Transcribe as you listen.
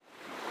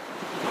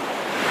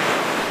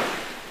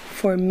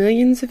For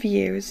millions of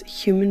years,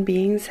 human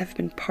beings have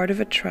been part of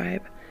a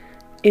tribe.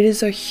 It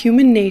is our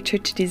human nature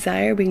to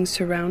desire being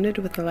surrounded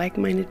with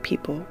like-minded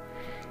people.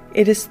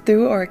 It is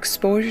through our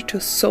exposure to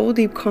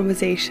soul-deep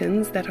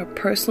conversations that our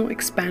personal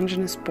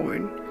expansion is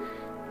born.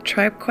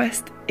 Tribe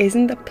Quest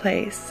isn't a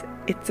place,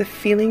 it's a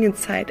feeling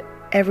inside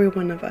every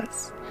one of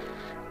us.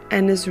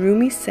 And as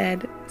Rumi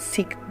said,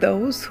 seek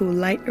those who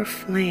light your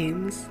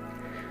flames.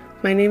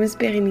 My name is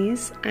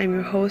Berenice, I'm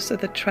your host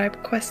of the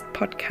Tribe Quest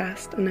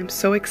podcast, and I'm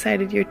so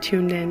excited you're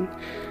tuned in.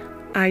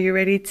 Are you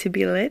ready to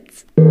be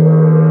lit?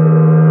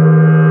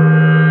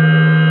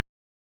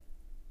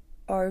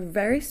 Our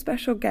very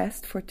special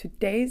guest for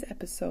today's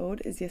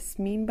episode is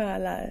Yasmine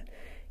Baallal.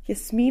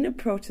 Yasmine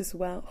approaches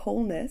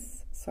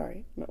wellness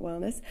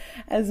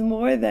as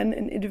more than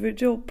an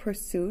individual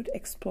pursuit,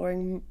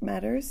 exploring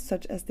matters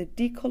such as the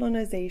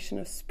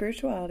decolonization of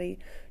spirituality,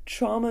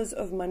 traumas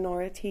of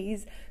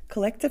minorities,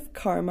 collective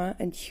karma,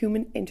 and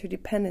human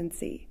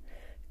interdependency.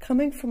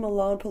 Coming from a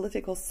law and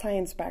political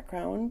science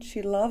background,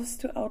 she loves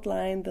to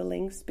outline the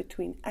links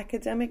between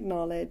academic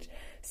knowledge,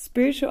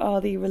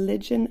 spirituality,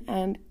 religion,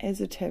 and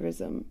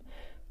esotericism.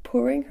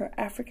 Pouring her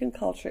African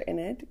culture in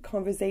it,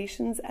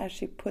 conversations, as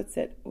she puts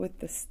it, with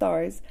the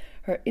stars,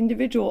 her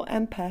individual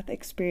empath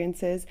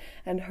experiences,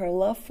 and her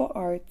love for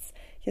arts,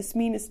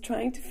 Yasmine is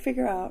trying to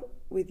figure out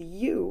with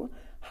you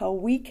how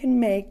we can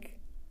make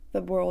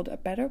the world a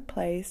better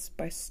place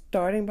by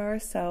starting by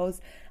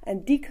ourselves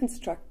and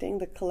deconstructing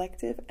the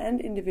collective and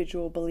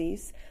individual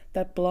beliefs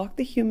that block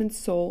the human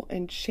soul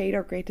and shade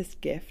our greatest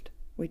gift,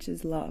 which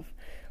is love.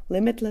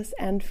 Limitless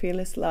and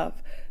fearless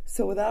love.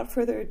 So without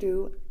further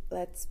ado,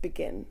 let's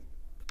begin.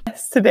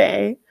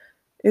 Today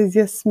is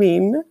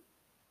Yasmine,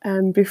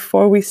 and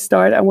before we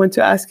start, I want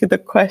to ask you the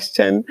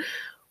question: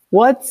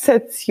 what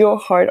sets your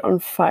heart on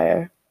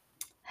fire?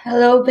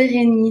 Hello,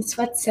 Berenice.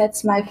 What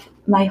sets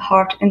my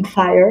heart on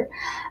fire?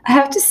 I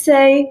have to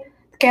say,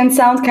 it can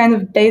sound kind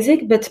of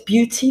basic, but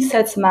beauty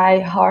sets my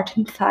heart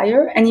on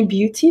fire. Any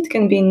beauty, it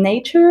can be in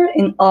nature,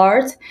 in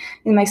art,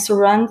 in my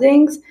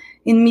surroundings,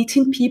 in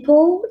meeting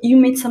people. You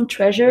meet some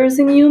treasures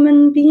in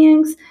human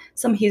beings,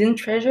 some hidden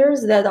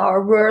treasures that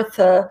are worth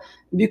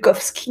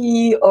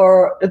Bukowski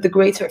or the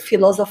greater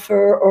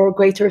philosopher or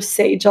greater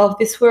sage of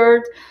this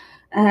world.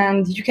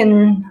 And you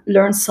can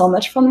learn so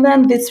much from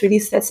them. This really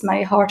sets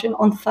my heart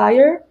on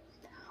fire.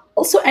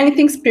 Also,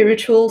 anything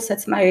spiritual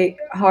sets my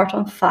heart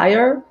on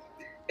fire.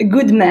 A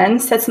good man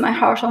sets my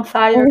heart on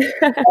fire.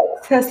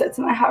 Sets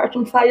my heart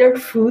on fire.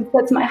 Food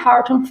sets my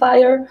heart on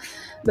fire.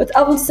 But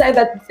I would say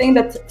that the thing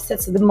that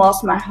sets the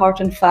most my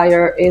heart on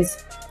fire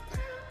is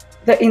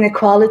the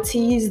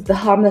inequalities, the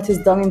harm that is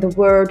done in the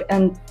world,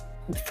 and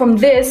from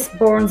this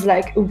burns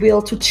like a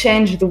will to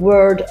change the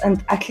world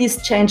and at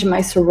least change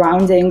my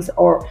surroundings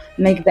or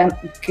make them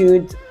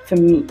good for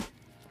me.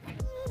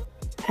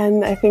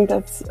 And I think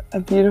that's a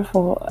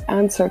beautiful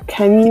answer.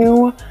 Can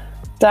you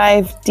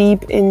dive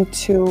deep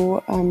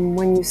into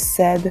when you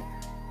said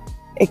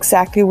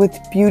exactly with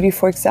beauty,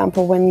 for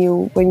example, when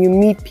you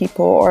meet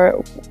people,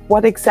 or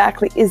what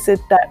exactly is it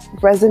that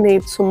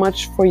resonates so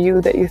much for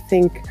you that you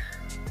think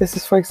this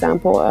is, for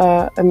example,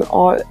 a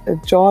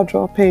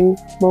jaw-dropping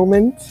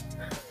moment?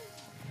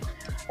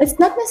 It's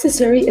not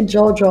necessarily a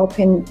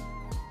jaw-dropping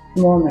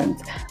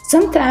moment.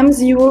 Sometimes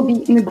you will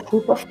be in a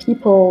group of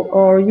people,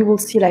 or you will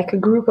see like a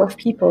group of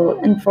people,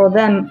 and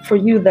for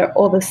you, they're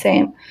all the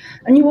same.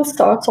 And you will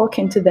start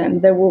talking to them.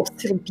 They will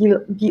still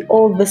be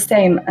all the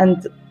same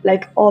and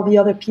like all the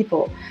other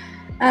people.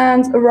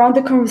 And around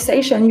the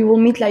conversation, you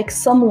will meet like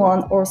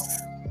someone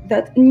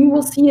and you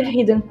will see a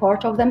hidden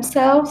part of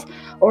themselves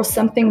or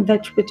something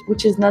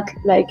which is not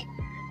like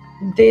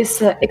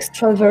this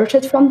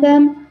extroverted from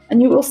them.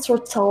 And you will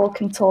start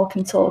talk,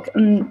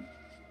 and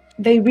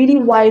they really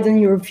widen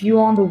your view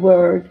on the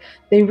world.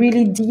 They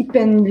really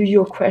deepen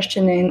your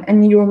questioning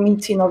and your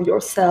meeting of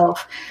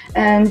yourself.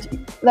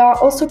 And there are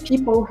also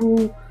people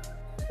who,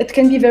 it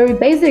can be very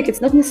basic. It's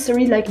not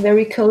necessarily like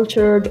very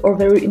cultured or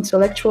very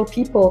intellectual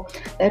people.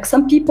 Like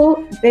some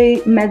people,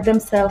 they met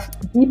themselves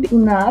deep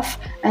enough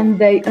and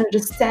they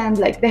understand,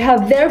 like they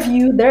have their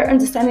view, their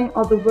understanding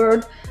of the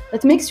world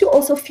that makes you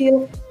also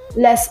feel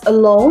less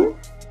alone,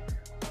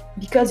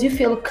 because you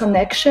feel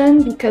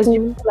connection, because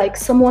you feel like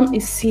someone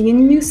is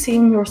seeing you,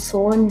 seeing your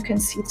soul, and you can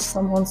see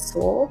someone's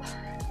soul.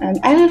 And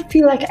I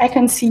feel like I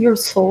can see your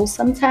soul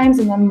sometimes,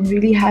 and I'm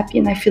really happy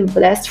and I feel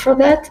blessed for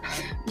that,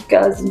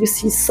 because you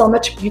see so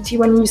much beauty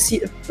when you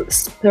see a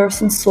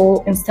person's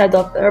soul instead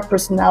of their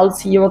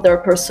personality or their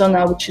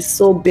persona, which is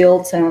so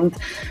built and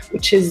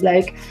which is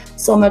like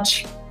so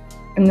much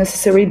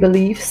unnecessary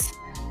beliefs.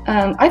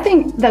 I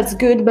think that's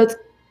good, but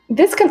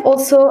this can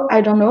also,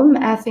 I don't know,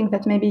 I think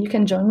that maybe you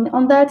can join me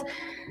on that.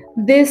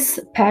 This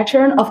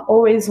pattern of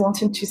always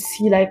wanting to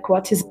see like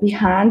what is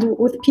behind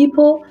with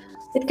people,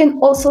 it can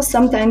also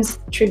sometimes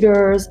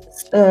trigger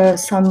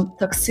some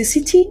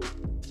toxicity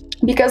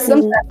because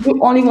sometimes you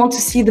only want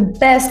to see the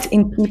best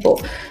in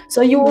people.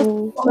 So you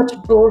will see so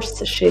much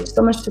bullshit,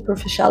 so much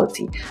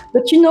superficiality.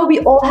 But we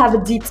all have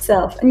a deep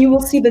self, and you will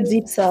see the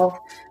deep self,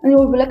 and you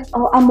will be like,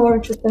 oh, I'm more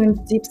interested in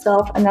the deep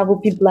self, and I will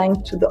be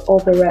blind to all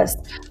the rest.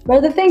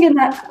 But the thing is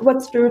that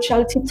what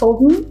spirituality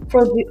told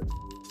me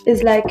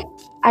is like,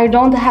 I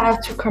don't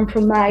have to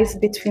compromise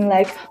between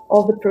like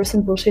all the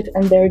person bullshit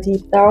and their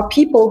deep. There are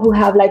people who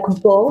have like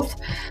both.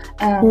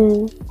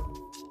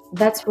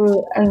 That's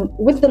where, and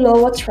with the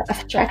law of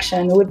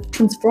attraction, with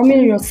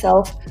transforming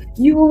yourself,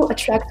 you will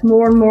attract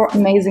more and more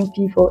amazing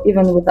people,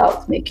 even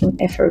without making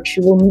effort.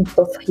 You will meet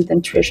those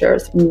hidden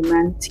treasures in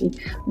humanity.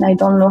 And I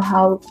don't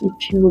know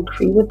if you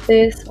agree with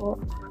this, or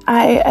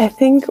I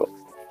think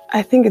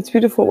it's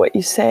beautiful what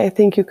you say. I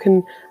think you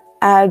can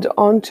add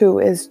on to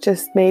is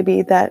just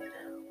maybe that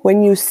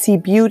when you see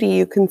beauty,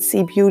 you can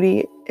see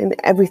beauty in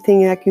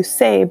everything, like you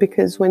say,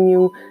 because when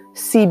you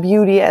see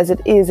beauty as it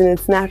is in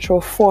its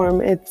natural form,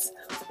 it's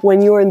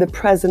when you're in the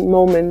present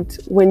moment,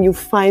 when you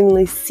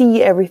finally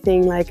see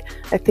everything. Like,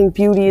 I think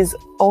beauty is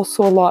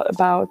also a lot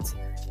about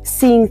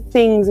seeing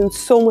things in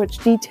so much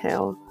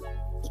detail.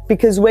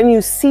 Because when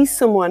you see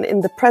someone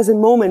in the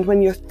present moment,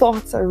 when your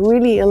thoughts are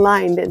really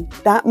aligned in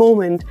that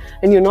moment,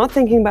 and you're not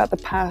thinking about the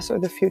past or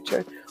the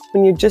future,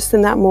 when you're just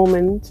in that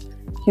moment,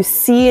 you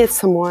see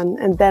someone,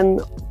 and then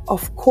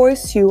of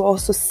course you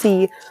also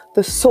see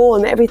the soul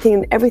and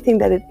everything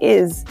that it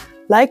is,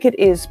 like it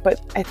is. But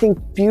I think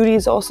beauty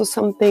is also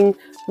something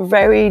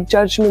very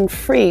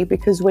judgment-free,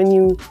 because when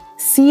you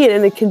see it,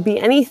 and it can be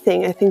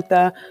anything, I think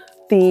the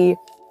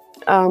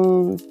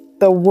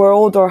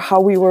world or how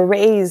we were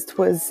raised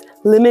was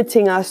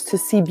limiting us to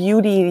see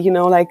beauty,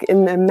 like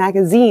in the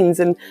magazines,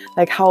 and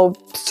like how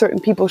certain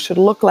people should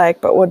look like.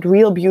 But what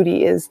real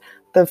beauty is,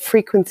 the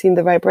frequency and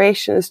the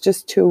vibration, is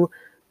just to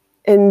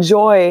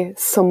enjoy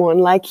someone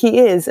like he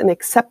is and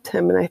accept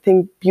him. And I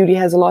think beauty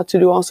has a lot to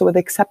do also with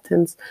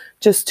acceptance,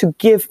 just to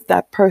give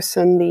that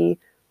person the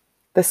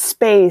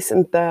space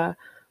and the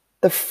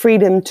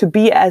freedom to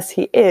be as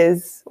he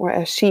is or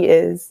as she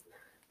is.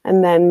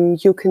 And then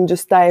you can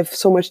just dive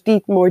so much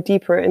more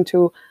deeper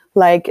into,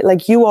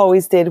 like you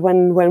always did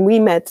when we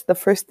met. The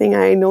first thing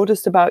I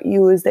noticed about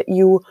you is that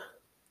you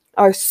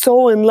are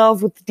so in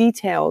love with the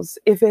details.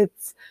 If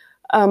it's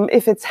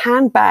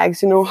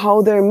handbags,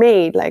 how they're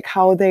made, like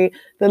how the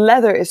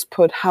leather is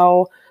put,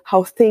 how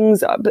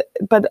things are,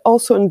 but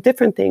also in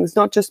different things,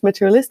 not just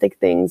materialistic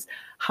things,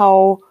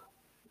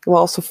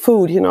 also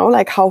food,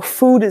 like how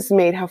food is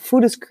made, how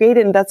food is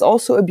created. And that's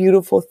also a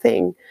beautiful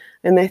thing.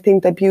 And I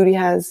think that beauty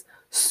has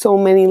so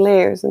many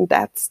layers, and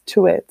that's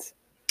to it.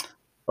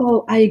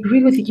 Oh, I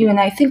agree with you. And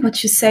I think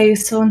what you say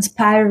is so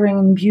inspiring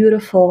and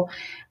beautiful.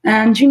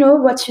 And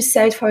what you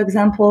said, for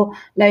example,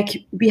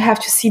 like we have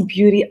to see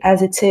beauty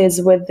as it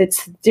is with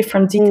its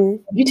different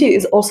details. Beauty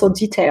is also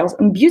details.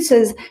 And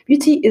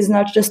beauty is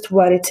not just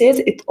what it is,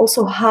 it's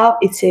also how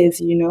it is,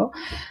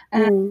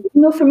 And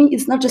for me,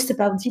 it's not just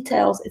about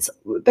details.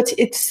 But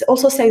it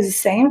also says the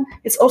same.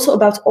 It's also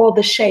about all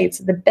the shades,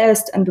 the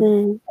best and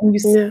and you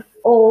see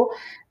all.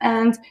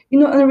 And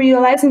and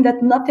realizing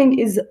that nothing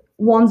is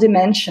one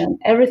dimension.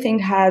 Everything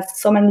has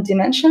so many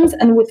dimensions,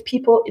 and with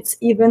people, it's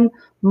even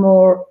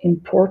more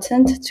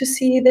important to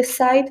see this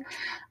side.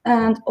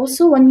 And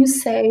also, when you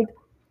say,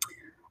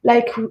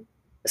 like,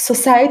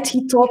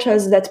 society taught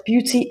us that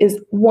beauty is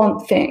one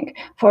thing.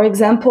 For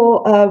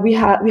example, we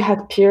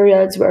had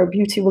periods where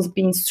beauty was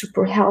being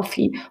super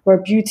healthy, where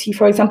beauty,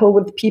 for example,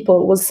 with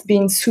people was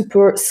being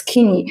super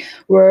skinny,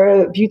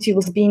 where beauty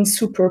was being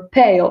super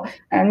pale,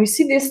 and we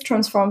see this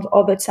transformed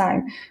all the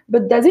time.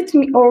 But does it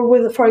mean,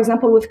 or for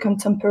example, with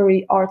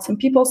contemporary art, some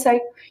people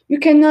say you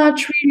cannot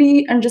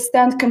really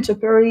understand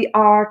contemporary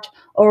art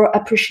or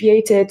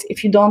appreciate it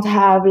if you don't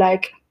have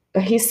like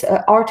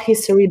art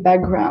history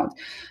background.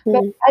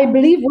 But I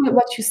believe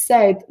what you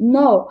said.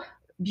 No,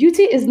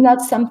 beauty is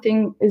not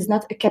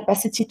a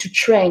capacity to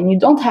train. You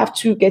don't have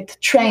to get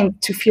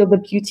trained to feel the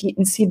beauty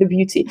and see the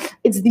beauty.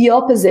 It's the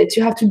opposite.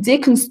 You have to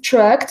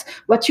deconstruct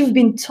what you've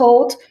been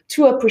taught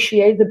to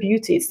appreciate the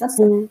beauty. It's not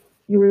something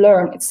you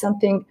learn. It's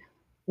something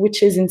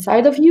which is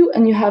inside of you,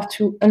 and you have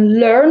to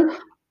unlearn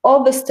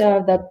all the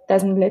stuff that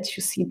doesn't let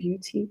you see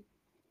beauty.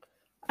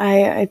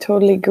 I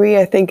totally agree.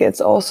 I think it's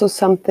also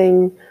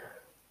something,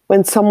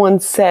 when someone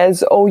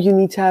says, oh, you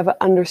need to have an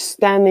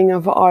understanding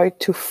of art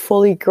to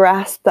fully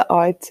grasp the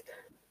art,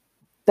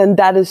 then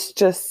that is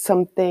just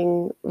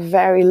something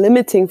very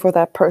limiting for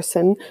that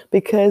person.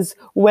 Because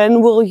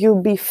when will you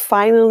be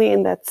finally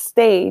in that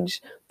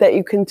stage that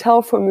you can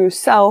tell from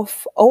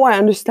yourself, oh, I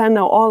understand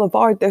now all of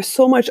art. There's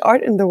so much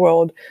art in the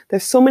world.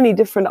 There's so many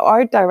different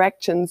art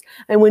directions.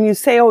 And when you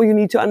say, oh, you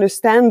need to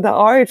understand the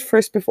art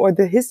first, before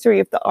the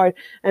history of the art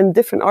and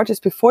different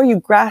artists, before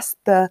you grasp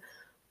the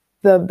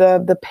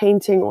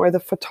painting or the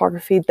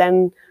photography,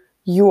 then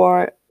you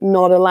are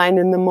not aligned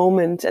in the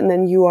moment, and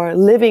then you are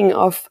living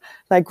off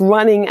like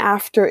running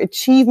after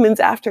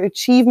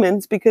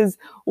achievements, because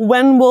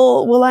when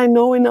will I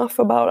know enough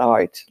about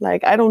art?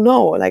 Like, I don't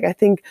know. Like, I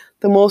think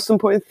the most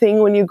important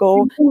thing when you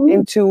go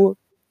into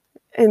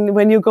and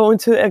when you go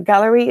into a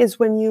gallery is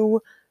when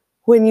you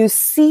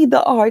see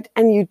the art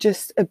and you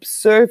just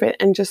observe it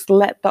and just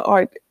let the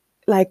art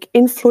like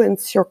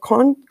influence your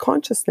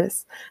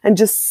consciousness and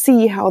just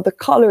see how the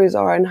colors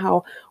are and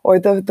how, or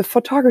the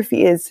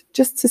photography is,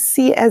 just to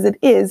see as it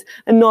is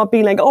and not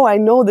be like, oh, I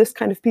know this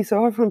kind of piece of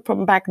art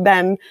from back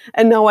then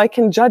and now I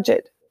can judge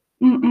it.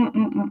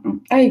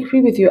 I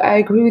agree with you. I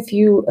agree with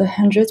you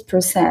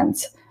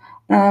 100%.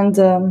 And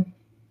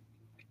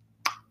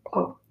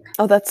oh,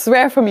 that's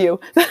rare from you.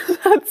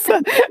 that's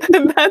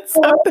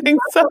something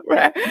so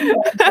rare.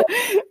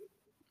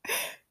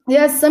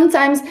 Yes,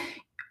 sometimes,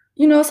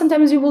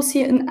 sometimes you will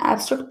see an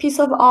abstract piece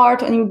of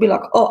art and you'll be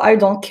like, oh, I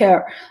don't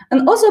care.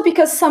 And also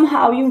because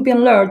somehow you've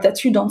been learned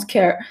that you don't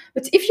care.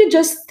 But if you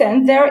just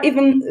stand there,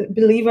 even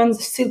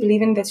still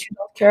believing that you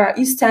don't care,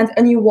 you stand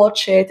and you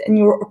watch it and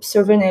you're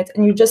observing it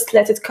and you just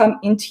let it come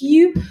into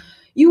you,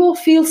 you will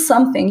feel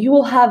something, you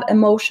will have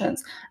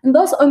emotions. And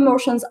those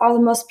emotions are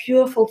the most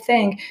beautiful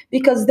thing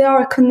because they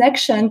are a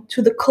connection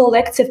to the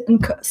collective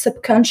and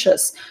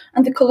subconscious.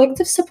 And the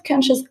collective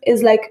subconscious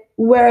is like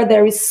where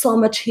there is so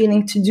much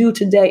healing to do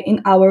today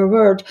in our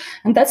world.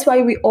 And that's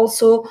why we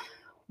also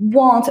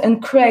want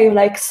and crave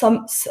like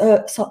some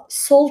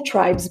soul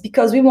tribes,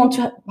 because we want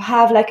to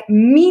have like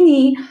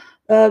mini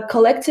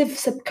collective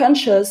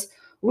subconscious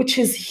which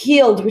is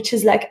healed, which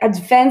is like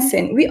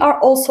advancing. We are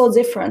all so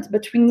different,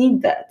 but we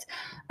need that.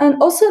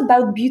 And also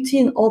about beauty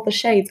in all the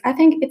shades, I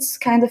think it's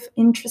kind of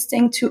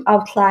interesting to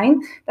outline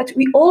that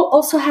we all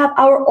also have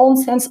our own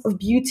sense of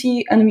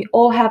beauty and we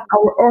all have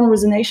our own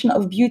resonation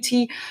of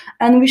beauty,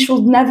 and we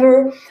should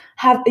never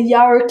have a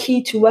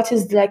hierarchy to what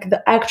is like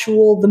the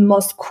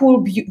most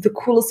cool, the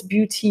coolest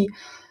beauty.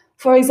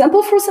 For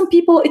example, for some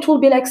people, it will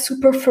be like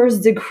super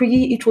first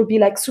degree. It will be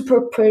like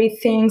super pretty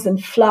things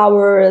and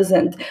flowers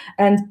and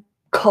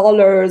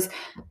colors.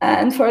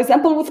 And for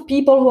example, with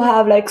people who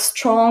have like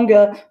strong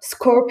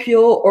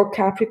Scorpio or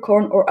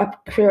Capricorn or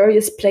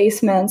Aquarius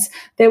placements,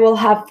 they will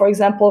have, for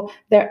example,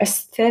 their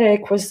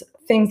aesthetic was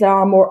things that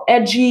are more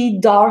edgy,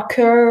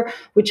 darker,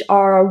 which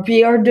are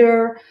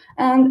weirder.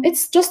 And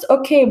it's just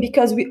okay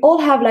because we all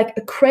have like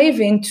a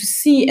craving to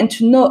see and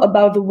to know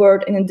about the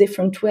world in a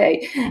different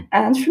way.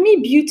 And for me,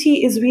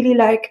 beauty is really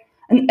like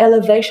an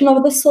elevation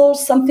of the soul,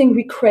 something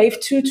we crave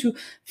to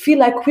feel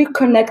like we're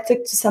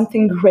connected to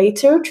something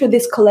greater, to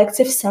this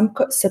collective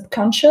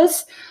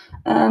subconscious.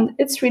 And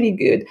it's really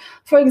good.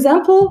 For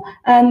example,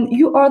 and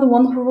you are the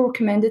one who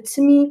recommended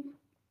to me,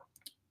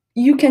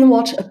 you can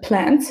watch a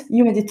plant,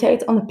 you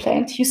meditate on a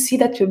plant, you see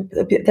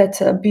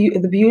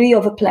the beauty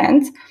of a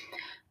plant,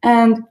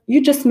 and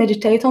you just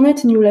meditate on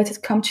it and you let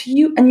it come to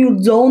you and you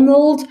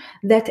download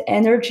that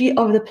energy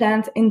of the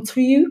plant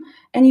into you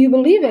and you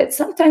believe it.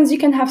 Sometimes you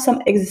can have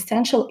some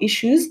existential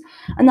issues,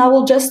 and I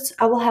will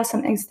have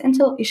some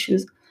existential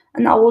issues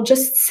and I will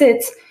just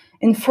sit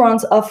in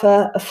front of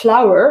a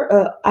flower.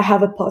 I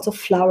have a pot of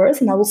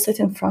flowers and I will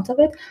sit in front of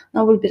it and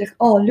I will be like,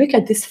 oh, look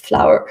at this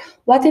flower.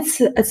 What is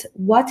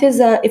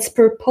its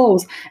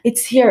purpose?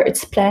 It's here,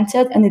 it's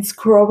planted and it's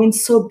growing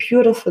so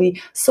beautifully,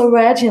 so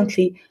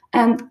radiantly.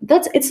 And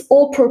that's its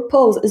all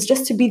purpose, is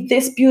just to be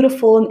this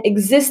beautiful and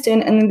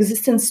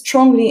existing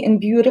strongly and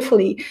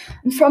beautifully.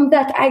 And from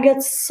that, I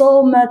get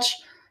so much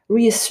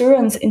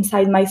reassurance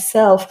inside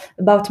myself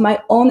about my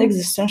own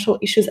existential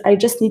issues. I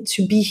just need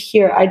to be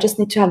here. I just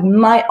need to have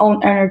my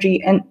own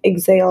energy and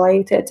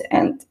exhalate it,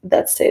 and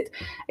that's it.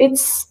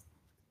 Is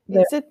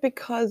it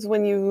because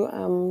when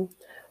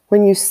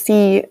you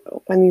see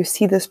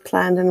this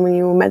plant and when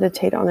you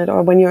meditate on it,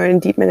 or when you're in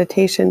deep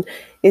meditation,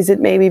 is it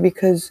maybe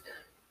because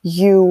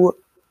you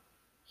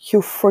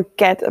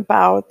forget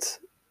about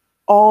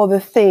all the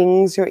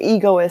things your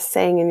ego is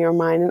saying in your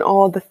mind and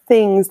all the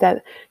things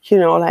that,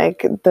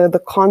 like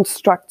the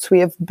constructs we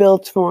have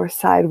built from our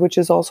side, which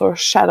is also a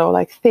shadow,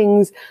 like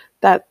things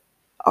that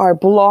are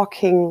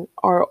blocking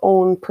our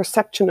own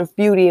perception of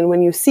beauty. And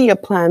when you see a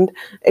plant,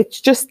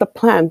 it's just the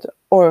plant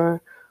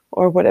or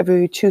whatever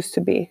you choose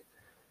to be.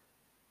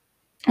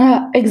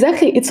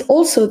 Exactly. It's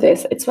also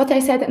this. It's what I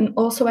said, and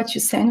also what you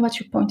said, what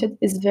you pointed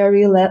is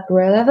very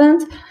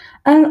relevant.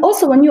 And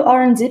also, when you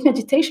are in deep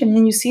meditation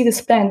and you see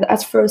this plant,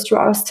 at first you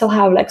are still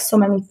have like so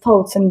many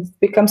thoughts, and it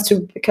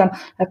become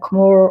like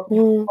more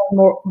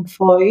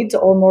void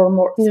or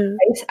more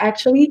space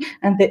actually,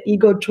 and the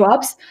ego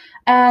drops.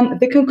 And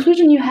the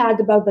conclusion you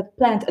had about that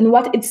plant and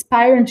what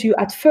inspired you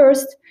at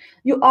first,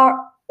 you are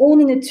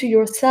owning it to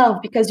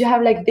yourself because you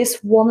have like this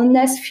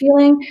oneness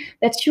feeling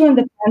that you and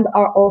the plant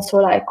are also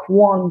like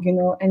one,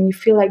 and you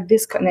feel like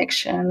this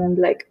connection and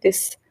like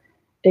this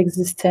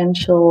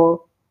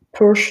existential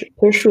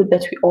pursuit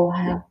that we all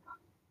have.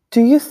 Do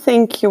you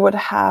think you would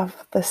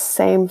have the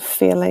same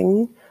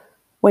feeling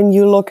when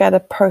you look at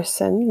a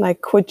person?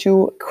 Like, could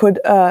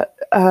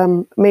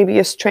maybe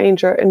a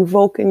stranger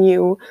invoke in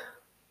you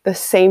the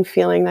same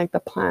feeling like the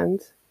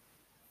plant?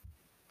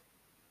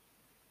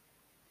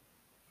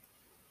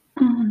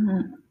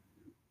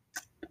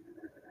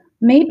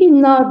 Maybe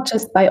not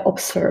just by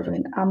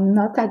observing. I'm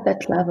not at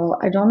that level.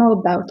 I don't know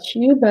about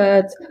you,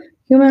 but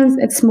humans,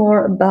 it's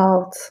more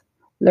about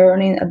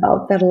learning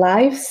about their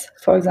lives.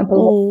 For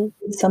example,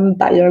 some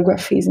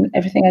biographies and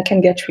everything I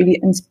can get really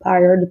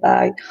inspired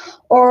by.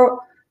 Or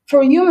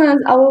for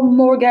humans, I will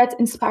more get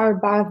inspired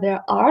by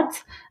their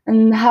art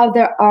and how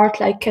their art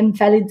like can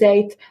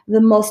validate the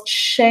most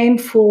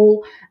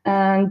shameful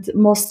and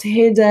most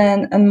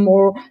hidden and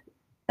more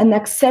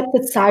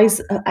unaccepted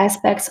size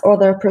aspects of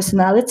their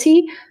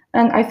personality.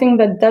 And I think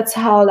that that's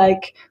how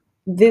like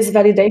this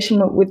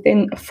validation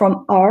within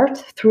from art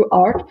through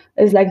art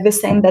is like the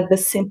same that the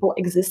simple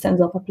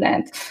existence of a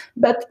plant.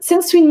 But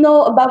since we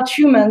know about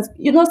humans,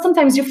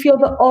 sometimes you feel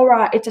the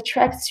aura, it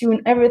attracts you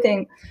and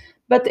everything,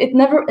 but it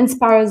never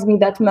inspires me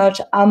that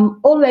much. I'm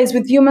always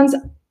with humans,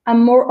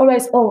 I'm more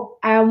always, oh,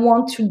 I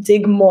want to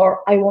dig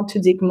more. I want to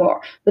dig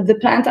more. But the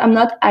plant, I'm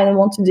not, I don't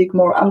want to dig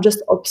more. I'm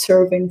just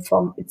observing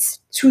from, it's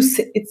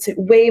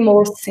way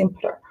more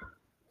simpler.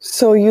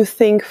 So you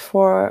think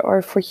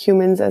for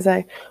humans, as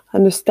I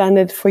understand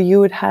it, for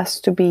you it has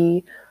to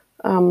be,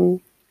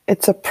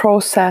 it's a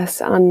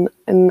process in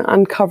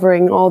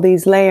uncovering all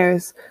these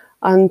layers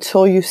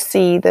until you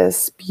see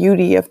this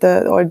beauty of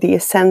the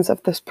essence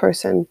of this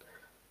person.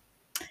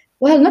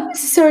 Well, not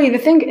necessarily. The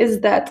thing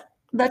is that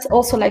that's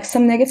also like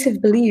some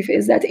negative belief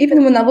is that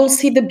even when I will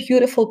see the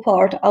beautiful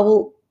part, I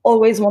will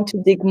always want to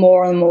dig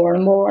more and more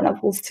and more, and I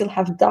will still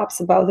have doubts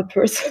about the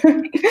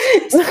person.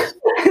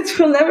 It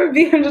will never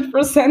be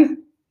 100%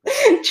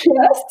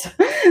 trust.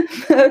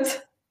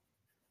 But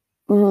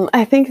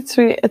I think it's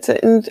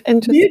an interesting.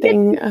 do you get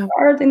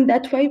inspired in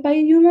that way by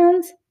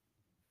humans?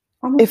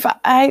 If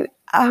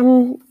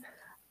I'm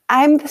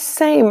the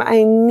same.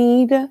 I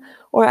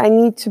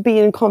need to be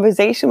in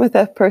conversation with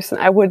that person.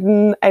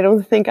 I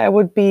don't think I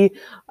would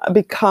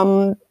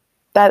become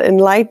that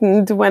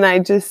enlightened when I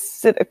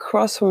just sit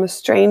across from a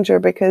stranger,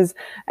 because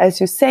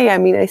as you say, I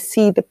mean, I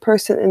see the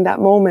person in that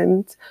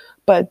moment,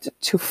 but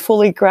to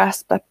fully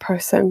grasp that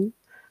person,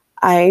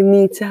 I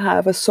need to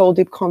have a soul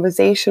deep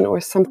conversation or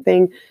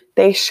something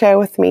they share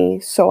with me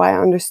so I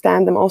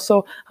understand them.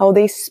 Also, how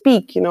they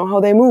speak,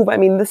 how they move. I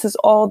mean, this is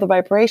all the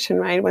vibration,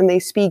 right? When they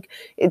speak,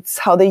 it's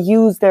how they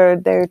use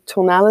their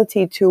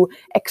tonality to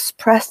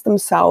express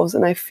themselves.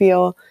 And I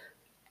feel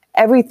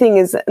everything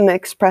is an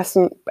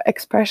expression,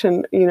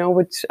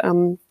 which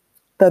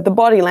the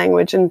body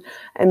language.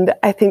 And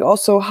I think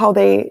also how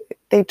they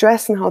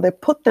dress and how they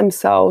put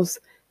themselves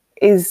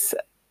is,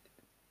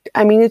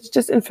 I mean, it's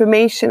just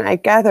information I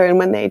gather. And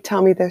when they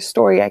tell me their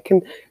story, I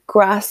can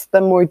grasp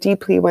them more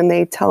deeply when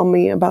they tell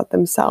me about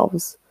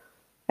themselves,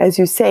 as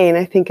you say. And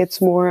I think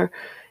it's more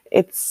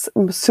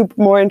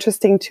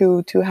interesting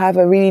to have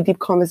a really deep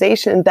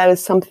conversation. And that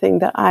is something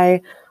that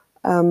I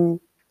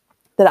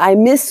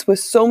miss with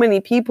so many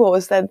people,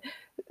 is that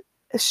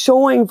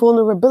showing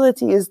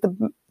vulnerability is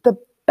the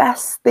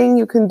best thing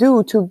you can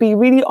do, to be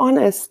really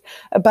honest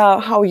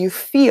about how you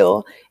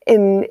feel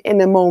in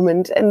a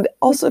moment. And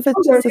also if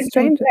it's just a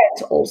stranger.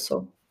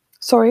 Also,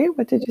 sorry,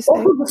 what did you say?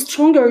 Also, the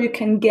stronger you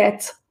can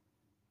get.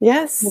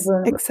 Yes,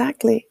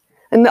 exactly.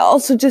 And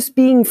also just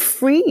being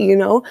free,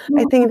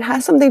 I think it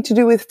has something to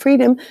do with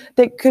freedom,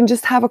 that can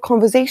just have a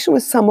conversation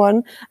with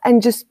someone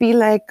and just be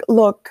like,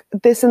 look,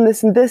 this and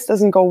this and this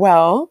doesn't go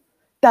well.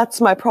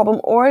 That's my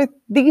problem. Or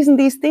these and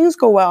these things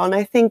go well. And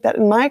I think that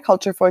in my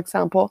culture, for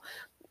example,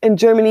 in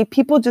Germany,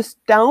 people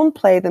just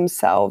downplay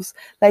themselves.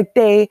 Like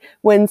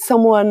when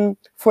someone,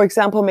 for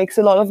example, makes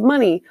a lot of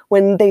money,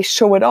 when they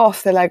show it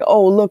off, they're like,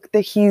 oh, look,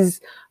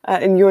 he's,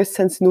 in your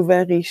sense,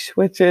 nouveau riche,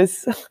 which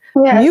is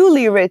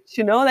newly rich,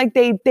 like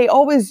they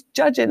always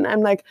judge it. And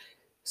I'm like,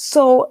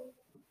 so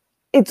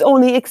it's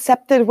only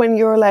accepted when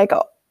you're like,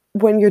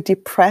 when you're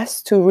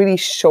depressed, to really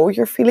show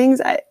your feelings.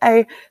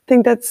 I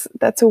think that's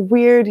a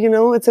weird,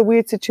 it's a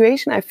weird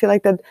situation. I feel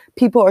like that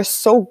people are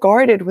so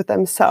guarded with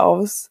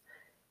themselves,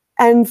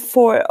 and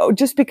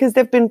just because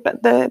they've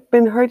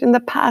been hurt in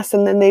the past,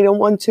 and then they don't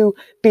want to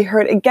be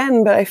hurt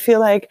again. But I feel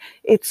like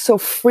it's so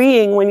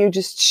freeing when you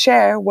just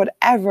share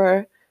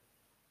whatever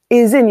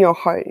is in your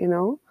heart,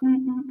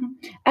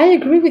 I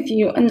agree with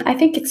you, and I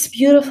think it's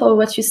beautiful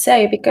what you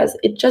say, because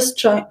it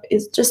just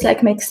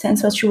like makes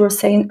sense what you were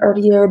saying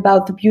earlier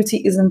about the beauty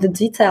is in the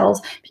details,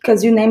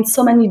 because you named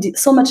so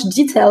much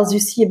details you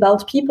see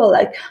about people,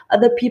 like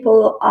other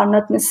people are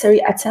not necessarily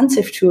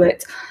attentive to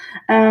it.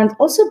 And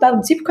also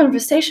about deep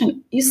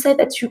conversation, you said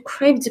that you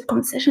crave deep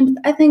conversation,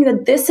 but I think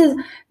that this is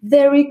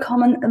very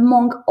common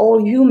among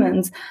all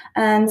humans,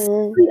 and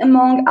especially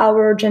among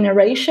our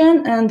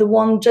generation and the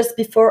one just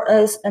before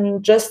us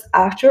and just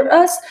after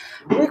us.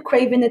 We're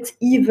craving it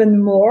even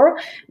more,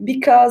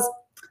 because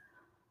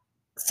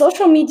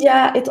social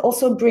media, it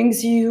also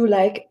brings you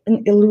like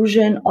an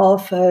illusion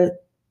of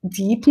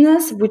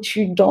deepness, which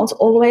you don't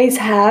always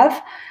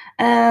have.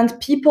 And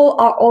people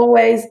are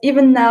always,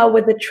 even now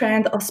with the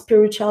trend of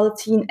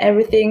spirituality and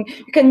everything,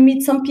 you can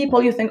meet some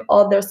people, you think,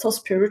 oh, they're so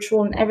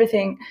spiritual and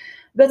everything.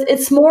 But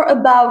it's more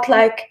about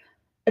like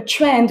a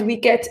trend we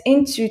get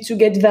into to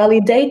get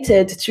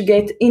validated, to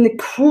get in a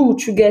crew,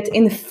 to get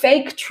in a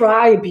fake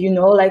tribe,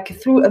 like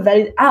through a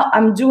valid, oh,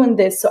 I'm doing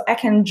this, so I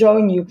can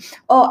join you.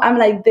 Oh, I'm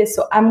like this,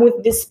 so I'm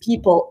with these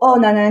people. Oh,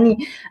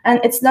 nanani. And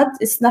it's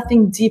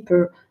nothing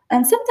deeper.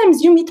 And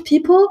sometimes you meet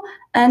people,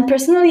 and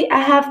personally, I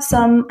have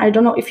some, I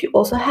don't know if you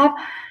also have,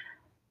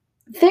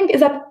 thing is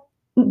that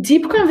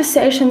deep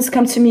conversations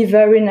come to me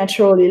very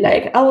naturally.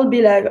 Like I will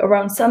be like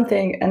around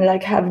something and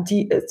like have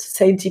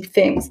say deep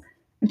things,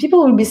 and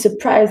people will be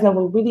surprised and I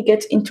will really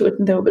get into it,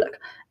 and they will be like,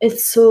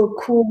 "It's so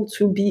cool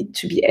to be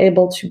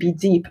able to be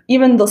deep."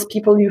 Even those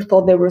people you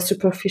thought they were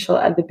superficial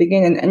at the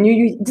beginning, and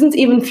you didn't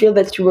even feel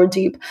that you were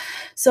deep.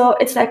 So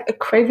it's like a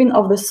craving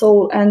of the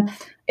soul, and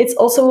it's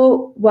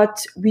also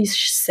what we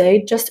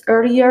said just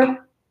earlier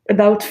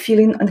about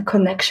feeling a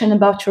connection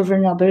about your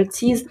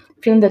vulnerabilities,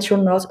 feeling that you're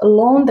not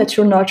alone, that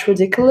you're not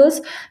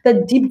ridiculous,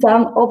 that deep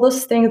down all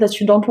those things that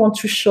you don't want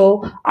to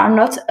show are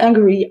not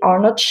angry, are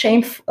not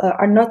shameful,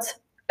 are not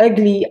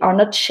ugly, are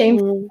not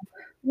shameful.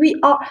 We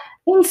are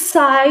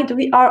inside,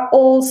 we are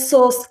all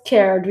so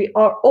scared, we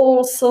are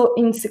all so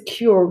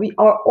insecure, we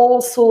are all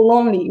so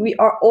lonely, we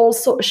are all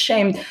so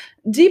ashamed.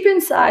 Deep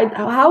inside,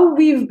 how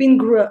we've been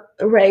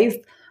raised,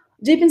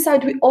 deep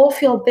inside, we all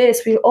feel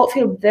this, we all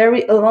feel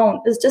very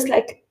alone. It's just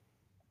like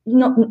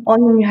not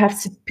onion you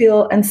have to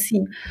peel and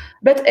see.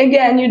 But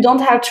again, you don't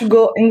have to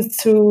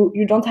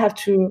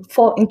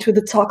fall into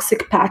the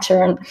toxic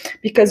pattern,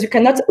 because you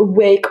cannot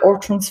awake or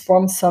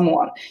transform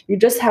someone. You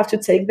just have to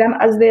take them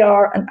as they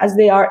are, and as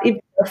they are, if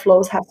their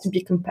flows have to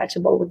be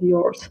compatible with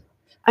yours.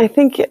 I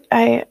think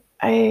that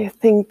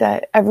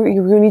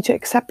you need to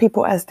accept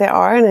people as they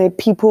are, and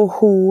people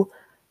who,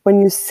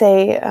 when you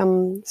say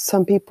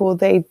some people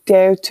they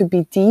dare to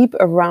be deep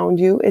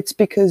around you, it's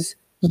because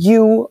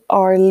you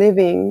are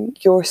living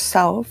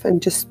yourself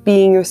and just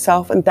being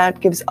yourself, and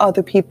that gives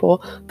other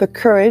people the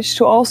courage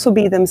to also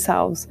be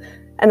themselves.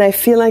 And I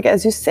feel like,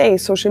 as you say,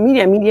 social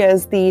media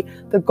is the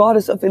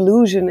goddess of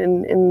illusion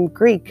in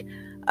Greek.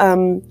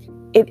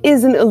 It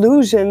is an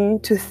illusion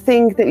to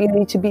think that you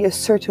need to be a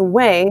certain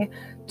way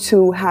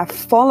to have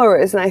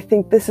followers. And I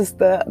think this is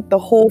the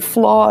whole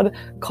flawed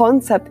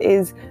concept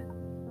is,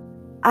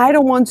 I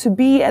don't want to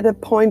be at a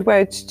point where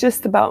it's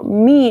just about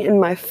me and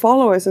my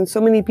followers. And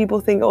so many people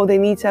think, oh, they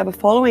need to have a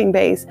following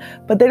base,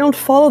 but they don't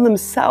follow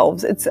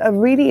themselves. It's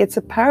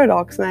a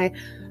paradox. And I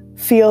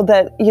feel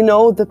that,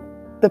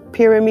 the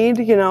pyramid,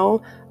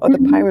 or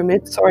the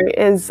pyramid, sorry,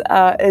 is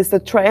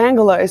the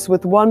triangular, is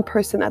with one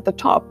person at the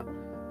top.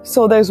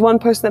 So there's one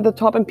person at the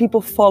top and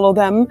people follow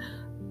them.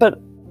 But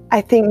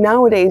I think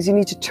nowadays you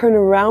need to turn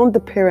around the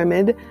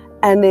pyramid,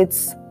 and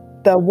it's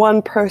the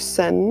one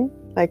person,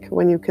 like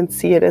when you can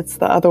see it, it's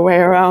the other way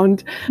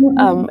around.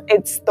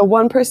 It's the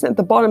one person at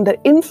the bottom that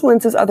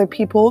influences other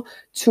people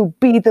to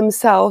be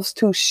themselves,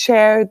 to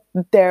share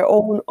their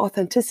own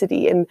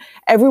authenticity. And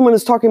everyone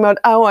is talking about,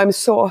 oh, I'm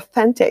so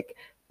authentic.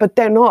 But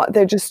they're not.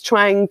 They're just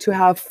trying to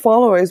have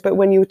followers. But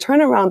when you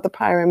turn around the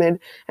pyramid,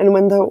 and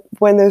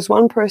when there's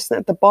one person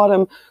at the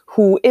bottom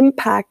who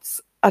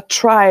impacts a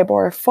tribe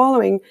or a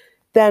following,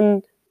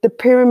 then the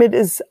pyramid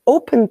is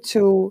open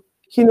to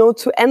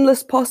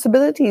endless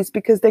possibilities,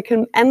 because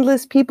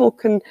endless people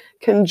can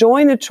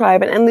join a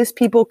tribe, and endless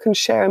people can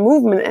share a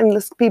movement,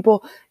 endless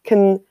people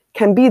can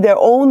be their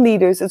own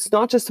leaders. It's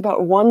not just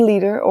about one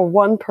leader or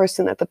one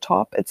person at the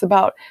top. It's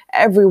about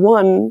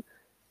everyone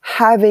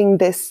having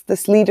this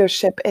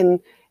leadership in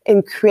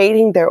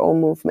creating their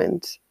own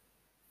movement.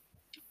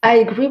 I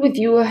agree with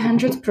you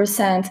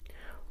 100%.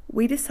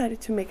 We decided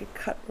to make a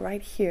cut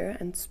right here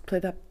and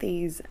split up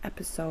these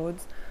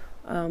episodes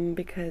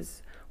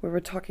because we were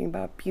talking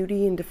about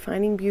beauty and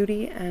defining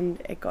beauty,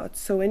 and it got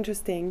so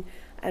interesting,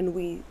 and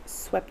we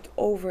swept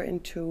over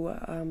into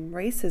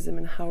racism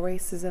and how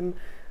racism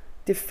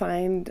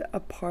defined a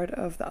part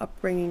of the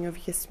upbringing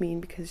of Yasmine,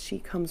 because she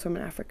comes from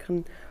an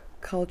African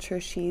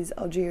culture. She's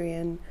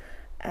Algerian,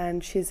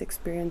 and she's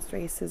experienced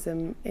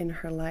racism in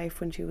her life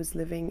when she was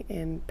living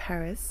in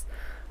Paris.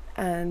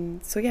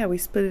 And so we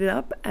split it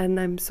up, and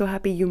I'm so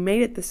happy you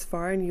made it this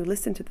far and you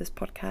listened to this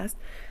podcast.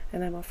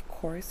 And I'm of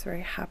course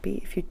very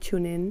happy if you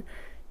tune in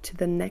to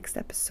the next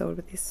episode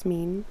with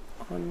Yasmine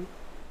on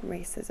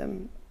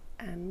racism.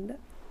 And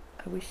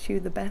I wish you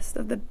the best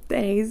of the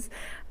days,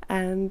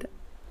 and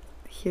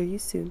hear you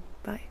soon.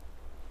 Bye.